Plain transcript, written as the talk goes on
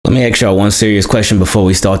Let me ask y'all one serious question before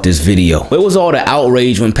we start this video. Where was all the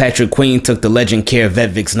outrage when Patrick Queen took the legend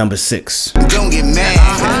Ingravenvids number 6? Don't get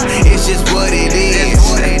mad, it's just what it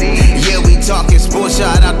is. Yeah, we talking sports,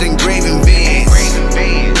 shout out to Ingravenvids.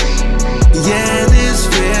 Yeah, this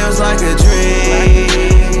feels like a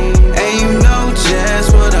dream. And you know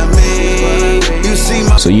just what I mean. You see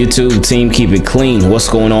my— So YouTube team, keep it clean. What's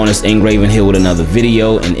going on? It's Ingraven here with another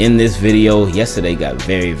video. And in this video, yesterday got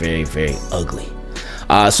very ugly.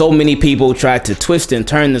 So many people tried to twist and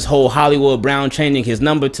turn this whole Hollywood Brown changing his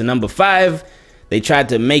number to number 5. They tried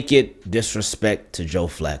to make it disrespect to Joe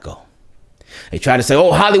Flacco. They tried to say,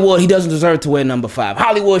 oh, Hollywood, he doesn't deserve to wear number 5.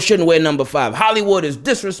 Hollywood shouldn't wear number 5. Hollywood is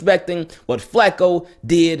disrespecting what Flacco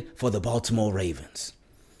did for the Baltimore Ravens.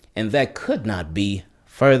 And that could not be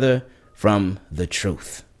further from the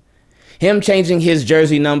truth. Him changing his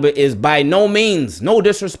jersey number is by no means no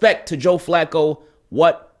disrespect to Joe Flacco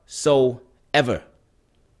whatsoever.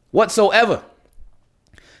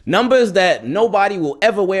 Numbers that nobody will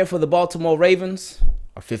ever wear for the Baltimore Ravens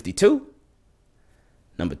are 52,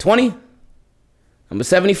 number 20, number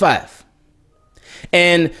 75.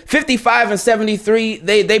 And 55 and 73,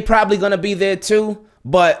 they probably going to be there too.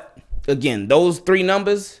 But again, those three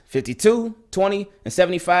numbers, 52, 20, and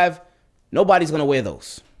 75, nobody's going to wear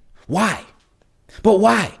those. Why? But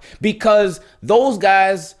why? Because those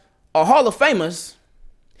guys are Hall of Famers.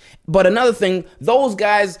 But another thing, those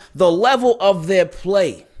guys, the level of their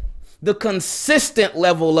play, the consistent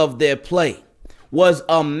level of their play was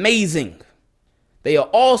amazing. They are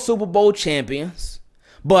all Super Bowl champions,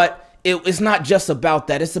 but it's not just about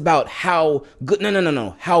that. It's about how good,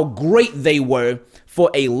 how great they were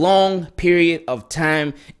for a long period of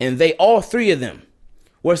time. And they, all three of them,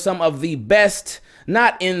 were some of the best,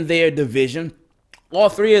 not in their division. All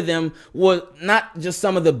three of them were not just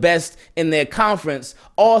some of the best in their conference.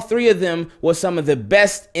 All three of them were some of the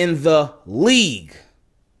best in the league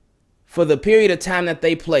for the period of time that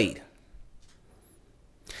they played.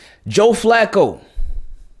 Joe Flacco.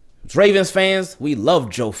 As Ravens fans, we love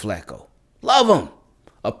Joe Flacco. Love him.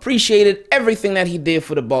 Appreciated everything that he did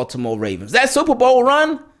for the Baltimore Ravens. That Super Bowl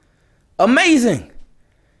run, amazing.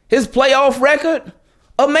 His playoff record,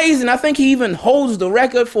 amazing. I think he even holds the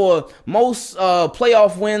record for most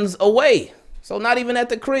playoff wins away. So not even at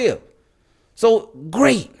the crib. So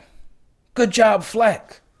great. Good job,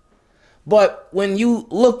 Flack. But when you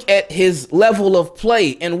look at his level of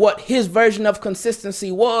play and what his version of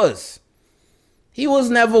consistency was, he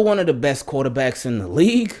was never one of the best quarterbacks in the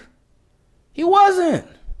league. He wasn't.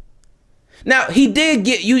 Now, he did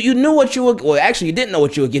get, you knew what you were, well, actually, you didn't know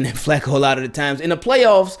what you were getting in Flacco a lot of the times. In the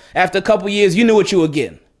playoffs, after a couple years, you knew what you were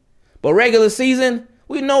getting. But regular season,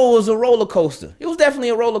 we know it was a roller coaster. It was definitely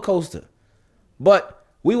a roller coaster. But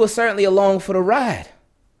we were certainly along for the ride.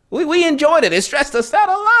 We enjoyed it. It stressed us out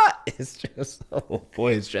a lot. It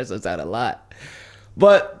stressed us out a lot.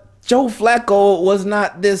 But Joe Flacco was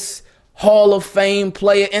not this Hall of Fame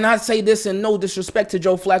player. And I say this in no disrespect to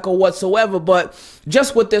Joe Flacco whatsoever, but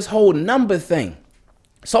just with this whole number thing,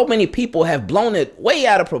 so many people have blown it way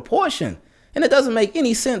out of proportion, and it doesn't make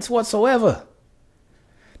any sense whatsoever.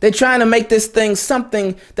 They're trying to make this thing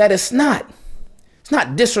something that it's not. It's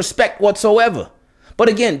not disrespect whatsoever. But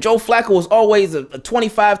again, Joe Flacco was always a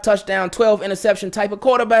 25 touchdown, 12 interception type of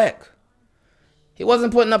quarterback. He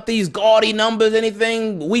wasn't putting up these gaudy numbers,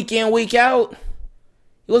 anything week in, week out.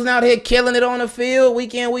 He wasn't out here killing it on the field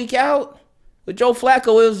week in, week out. With Joe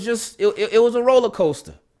Flacco, it was just, it was a roller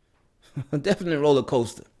coaster. A definite roller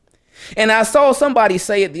coaster. And I saw somebody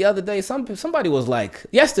say it the other day. Somebody was like,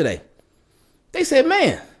 yesterday, they said,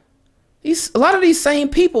 man, a lot of these same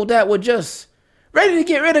people that were just ready to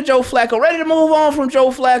get rid of Joe Flacco, ready to move on from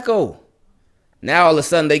Joe Flacco, now all of a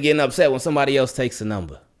sudden they getting upset when somebody else takes a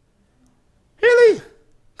number. Really?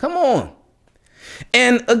 Come on.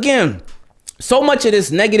 And again, so much of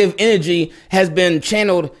this negative energy has been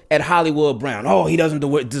channeled at Hollywood Brown. Oh, he doesn't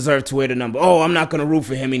deserve to wear the number. Oh, I'm not going to root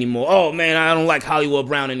for him anymore. Oh, man, I don't like Hollywood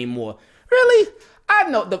Brown anymore. Really? I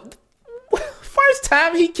know the first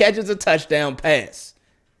time he catches a touchdown pass.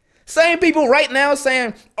 Same people right now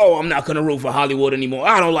saying, oh, I'm not going to root for Hollywood anymore.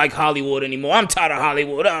 I don't like Hollywood anymore. I'm tired of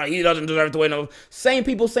Hollywood. Oh, he doesn't deserve to wear no. Same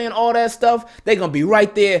people saying all that stuff. They're going to be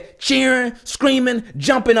right there cheering, screaming,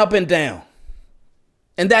 jumping up and down.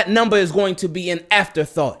 And that number is going to be an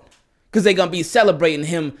afterthought because they're going to be celebrating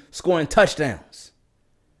him scoring touchdowns.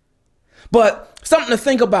 But something to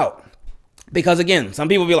think about, because again, some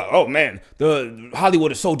people be like, oh man, the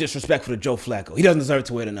Hollywood is so disrespectful to Joe Flacco. He doesn't deserve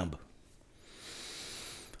to wear the number.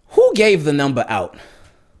 Who gave the number out?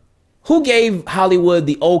 Who gave Hollywood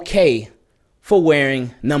the okay for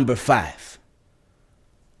wearing number 5?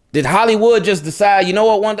 Did Hollywood just decide, you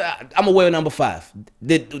know what, I'm gonna wear number 5?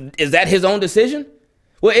 Is that his own decision?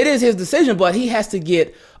 Well, it is his decision, but he has to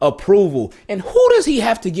get approval. And who does he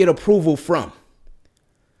have to get approval from?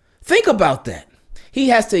 Think about that. He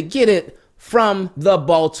has to get it from the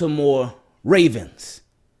Baltimore Ravens.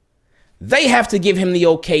 They have to give him the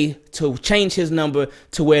okay to change his number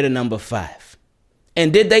to wear the number 5.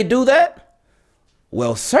 And did they do that?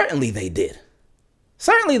 Well, certainly they did.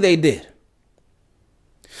 Certainly they did.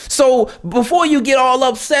 So before you get all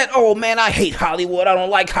upset, oh man, I hate Hollywood, I don't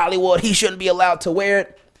like Hollywood, he shouldn't be allowed to wear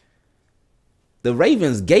it. The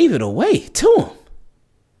Ravens gave it away to him.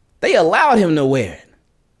 They allowed him to wear it.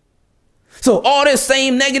 So all this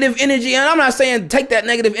same negative energy, and I'm not saying take that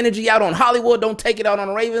negative energy out on Hollywood, don't take it out on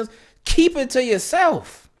the Ravens, keep it to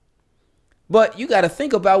yourself. But you got to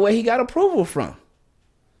think about where he got approval from.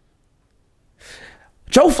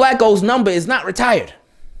 Joe Flacco's number is not retired.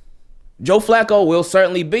 Joe Flacco will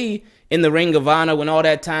certainly be in the Ring of Honor when all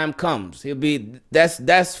that time comes. He'll be,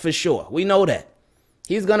 that's for sure. We know that.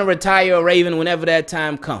 He's going to retire a Raven whenever that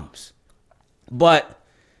time comes. But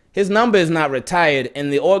his number is not retired,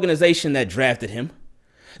 and the organization that drafted him,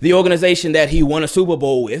 the organization that he won a Super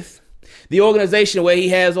Bowl with, the organization where he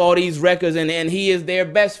has all these records and he is their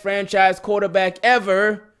best franchise quarterback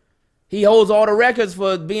ever. He holds all the records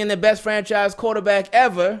for being the best franchise quarterback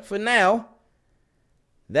ever for now.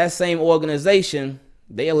 That same organization,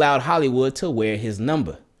 they allowed Hollywood to wear his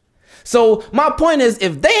number. So my point is,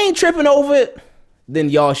 if they ain't tripping over it, then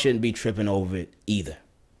y'all shouldn't be tripping over it either.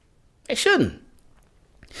 They shouldn't.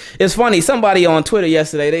 It's funny, somebody on Twitter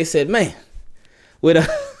yesterday, they said, man, with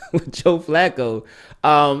Joe Flacco,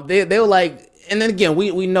 they were like, and then again,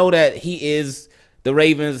 we know that he is the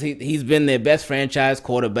Ravens, he's been their best franchise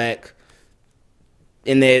quarterback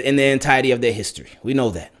in the entirety of their history. We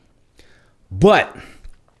know that. But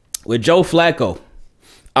with Joe Flacco,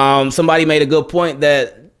 somebody made a good point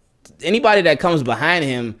that anybody that comes behind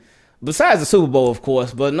him, besides the Super Bowl, of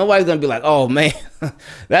course, but nobody's going to be like, oh, man,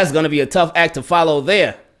 that's going to be a tough act to follow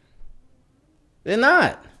there. They're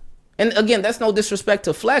not. And again, that's no disrespect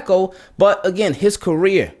to Flacco, but again, his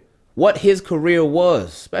career, what his career was,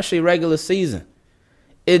 especially regular season,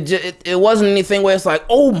 it wasn't anything where it's like,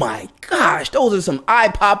 oh, my gosh, those are some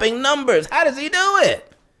eye-popping numbers. How does he do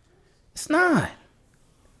it? It's not.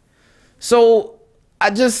 So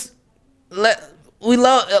we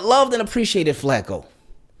loved and appreciated Flacco.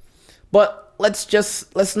 But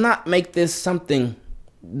let's not make this something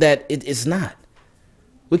that it is not.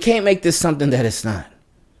 We can't make this something that it's not.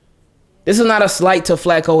 This is not a slight to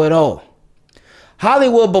Flacco at all.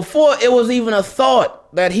 Hollywood, before it was even a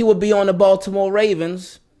thought that he would be on the Baltimore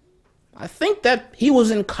Ravens, I think that he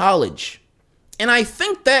was in college. And I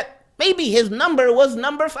think that maybe his number was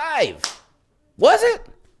number 5. Was it?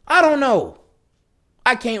 I don't know.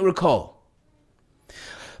 I can't recall.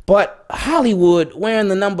 But Hollywood wearing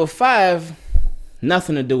the number 5,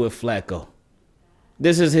 nothing to do with Flacco.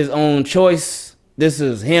 This is his own choice. This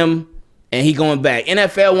is him, and he going back.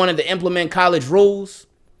 NFL wanted to implement college rules.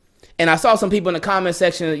 And I saw some people in the comment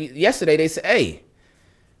section yesterday, they said, hey,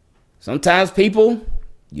 sometimes people,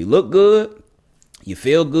 you look good, you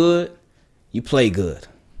feel good, you play good.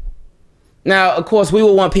 Now, of course, we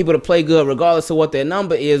will want people to play good regardless of what their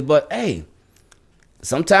number is, but hey,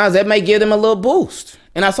 sometimes that may give them a little boost.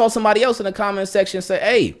 And I saw somebody else in the comment section say,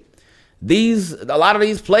 hey, a lot of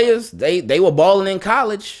these players, they were balling in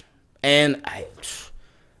college, and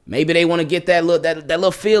maybe they want to get that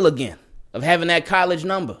little feel again of having that college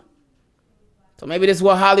number. So maybe this is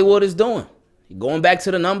what Hollywood is doing. Going back to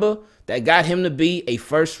the number that got him to be a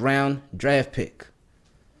first-round draft pick.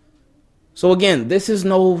 So again, this is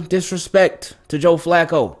no disrespect to Joe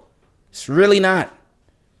Flacco. It's really not.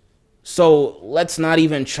 So let's not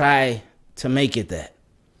even try to make it that.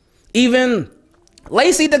 Even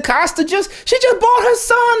Lacey DeCosta she just bought her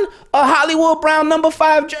son a Hollywood Brown number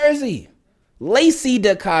 5 jersey. Lacey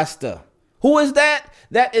DeCosta. Who is that?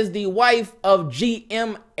 That is the wife of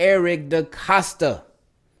GM Eric DeCosta.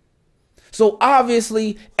 So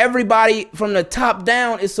obviously everybody from the top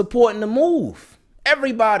down is supporting the move.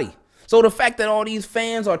 Everybody. So the fact that all these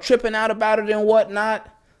fans are tripping out about it and whatnot,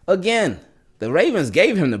 again, the Ravens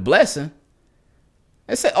gave him the blessing.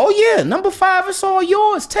 They said, oh yeah, number 5 is all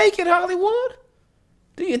yours. Take it, Hollywood.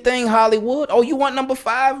 Do your thing, Hollywood. Oh, you want number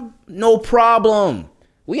 5? No problem.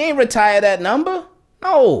 We ain't retire that number.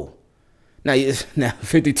 No. Now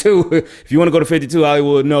 52, if you want to go to 52,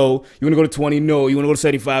 Hollywood, no. You want to go to 20, no. You want to go to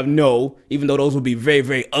 75, no. Even though those would be very,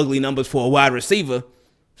 very ugly numbers for a wide receiver.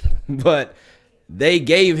 But they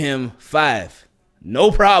gave him 5.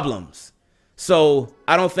 No problems. So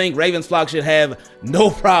I don't think Ravens flock should have no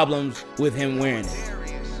problems with him wearing it.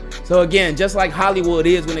 So again, just like Hollywood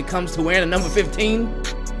is when it comes to wearing a number 15,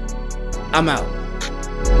 I'm out.